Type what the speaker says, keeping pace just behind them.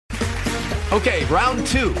Okay, round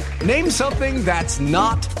two. Name something that's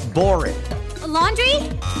not boring. A laundry?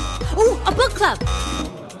 Ooh, a book club.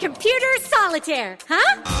 Computer solitaire,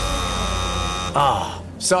 huh? Ah,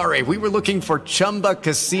 sorry, we were looking for Chumba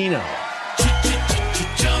Casino.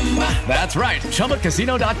 That's right,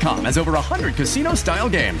 ChumbaCasino.com has over 100 casino-style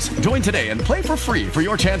games. Join today and play for free for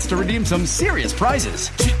your chance to redeem some serious prizes.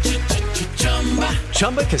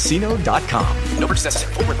 ChumbaCasino.com. No purchase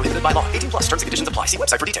necessary. Void where prohibited by law. 18 plus. Terms and conditions apply. See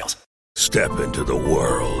website for details. Step into the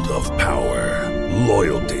world of power,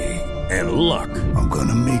 loyalty, and luck. I'm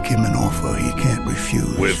gonna make him an offer he can't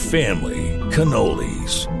refuse. With family,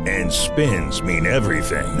 cannolis, and spins mean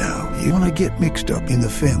everything. Now, you wanna get mixed up in the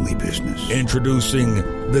family business. Introducing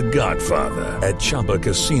The Godfather at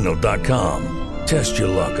ChumbaCasino.com. Test your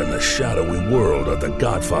luck in the shadowy world of The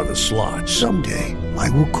Godfather slot. Someday, I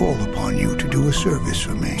will call upon you to do a service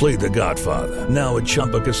for me. Play The Godfather, now at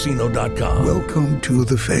ChumbaCasino.com. Welcome to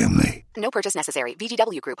the family. No purchase necessary.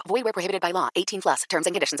 VGW Group. Void where prohibited by law. 18 plus. Terms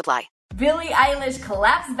and conditions apply. Billie Eilish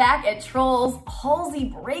collapsed back at Trolls. Halsey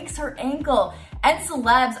breaks her ankle. And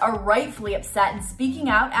celebs are rightfully upset and speaking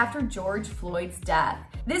out after George Floyd's death.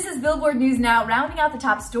 This is Billboard News Now, rounding out the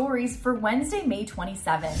top stories for Wednesday, May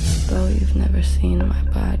 27th. Though you've never seen my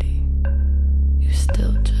body, you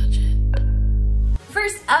still judge it.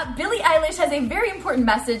 First up, Billie Eilish has a very important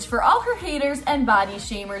message for all her haters and body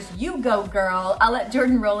shamers. You go, girl. I'll let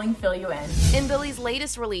Jordan Rowling fill you in. In Billie's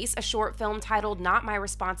latest release, a short film titled Not My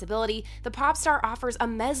Responsibility, the pop star offers a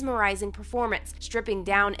mesmerizing performance, stripping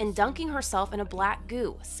down and dunking herself in a black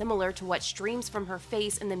goo, similar to what streams from her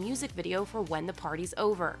face in the music video for When the Party's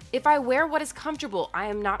Over. If I wear what is comfortable, I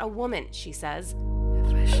am not a woman, she says.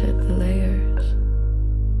 If I shed the layers,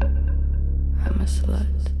 I'm a slut.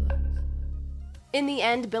 In the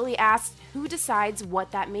end, Billie asked, who decides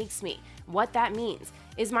what that makes me? What that means?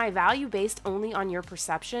 Is my value based only on your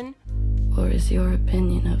perception? Or is your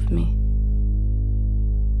opinion of me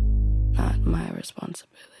not my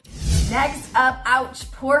responsibility? Next up,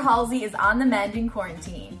 ouch, poor Halsey is on the mend in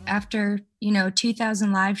quarantine. After,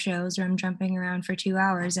 2,000 live shows where I'm jumping around for 2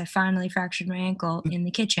 hours, I finally fractured my ankle in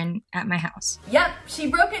the kitchen at my house. Yep, she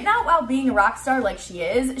broke it not while being a rock star like she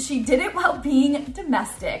is. She did it while being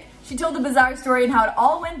domestic. She told a bizarre story and how it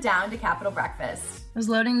all went down to Capitol Breakfast. I was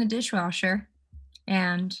loading the dishwasher,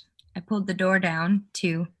 and I pulled the door down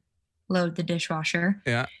to load the dishwasher.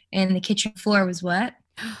 Yeah. And the kitchen floor was wet,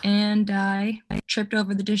 and I tripped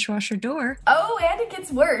over the dishwasher door. Oh, and it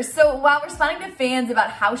gets worse. So while responding to fans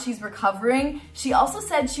about how she's recovering, she also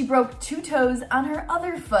said she broke 2 toes on her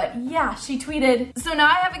other foot. Yeah, she tweeted, "So now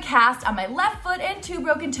I have a cast on my left foot and 2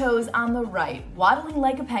 broken toes on the right, waddling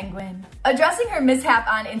like a penguin." Addressing her mishap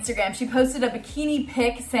on Instagram, she posted a bikini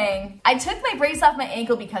pic saying, "I took my brace off my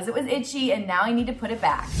ankle because it was itchy and now I need to put it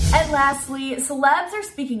back." And lastly, celebs are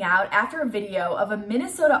speaking out after a video of a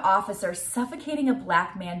Minnesota officer suffocating a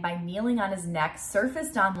black man by kneeling on his neck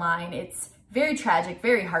surfaced online. It's very tragic,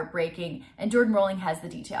 very heartbreaking, and Jordan Rowling has the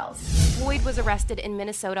details. Floyd was arrested in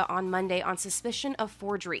Minnesota on Monday on suspicion of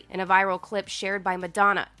forgery. In a viral clip shared by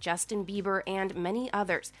Madonna, Justin Bieber, and many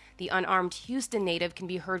others, the unarmed Houston native can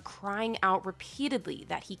be heard crying out repeatedly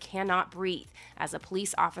that he cannot breathe as a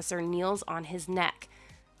police officer kneels on his neck.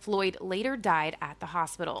 Floyd later died at the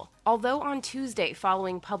hospital. Although on Tuesday,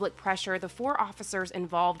 following public pressure, the 4 officers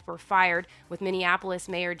involved were fired, with Minneapolis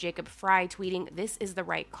Mayor Jacob Frey tweeting, "This is the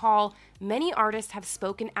right call," many artists have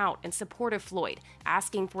spoken out in support of Floyd,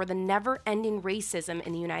 asking for the never-ending racism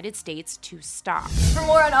in the United States to stop. For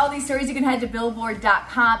more on all these stories, you can head to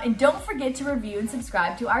Billboard.com, and don't forget to review and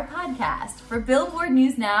subscribe to our podcast. For Billboard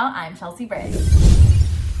News Now, I'm Chelsea Briggs.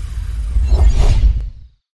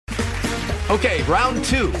 Okay, round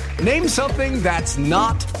two. Name something that's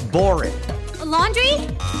not boring. A laundry?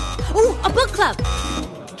 Ooh, a book club.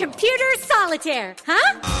 Computer solitaire,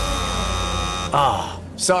 huh? Ah,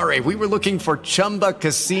 sorry, we were looking for Chumba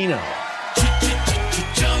Casino.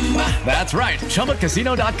 That's right,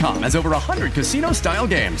 ChumbaCasino.com has over 100 casino-style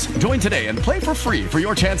games. Join today and play for free for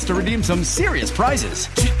your chance to redeem some serious prizes.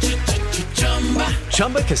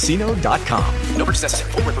 ChumbaCasino.com. No purchase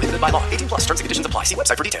necessary. Void where prohibited by law. 18 plus. Terms and conditions apply. See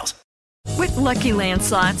website for details. With Lucky Land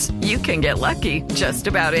Slots, you can get lucky just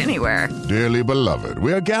about anywhere. Dearly beloved,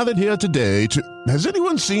 we are gathered here today to... Has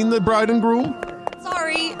anyone seen the bride and groom?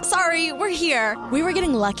 Sorry, we're here. We were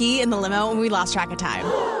getting lucky in the limo and we lost track of time.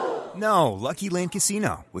 No, Lucky Land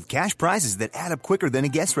Casino, with cash prizes that add up quicker than a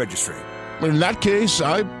guest registry. In that case,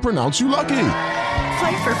 I pronounce you lucky.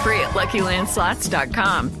 Play for free at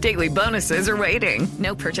LuckyLandSlots.com. Daily bonuses are waiting.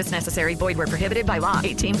 No purchase necessary. Void where prohibited by law.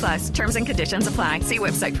 18 plus. Terms and conditions apply. See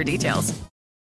website for details.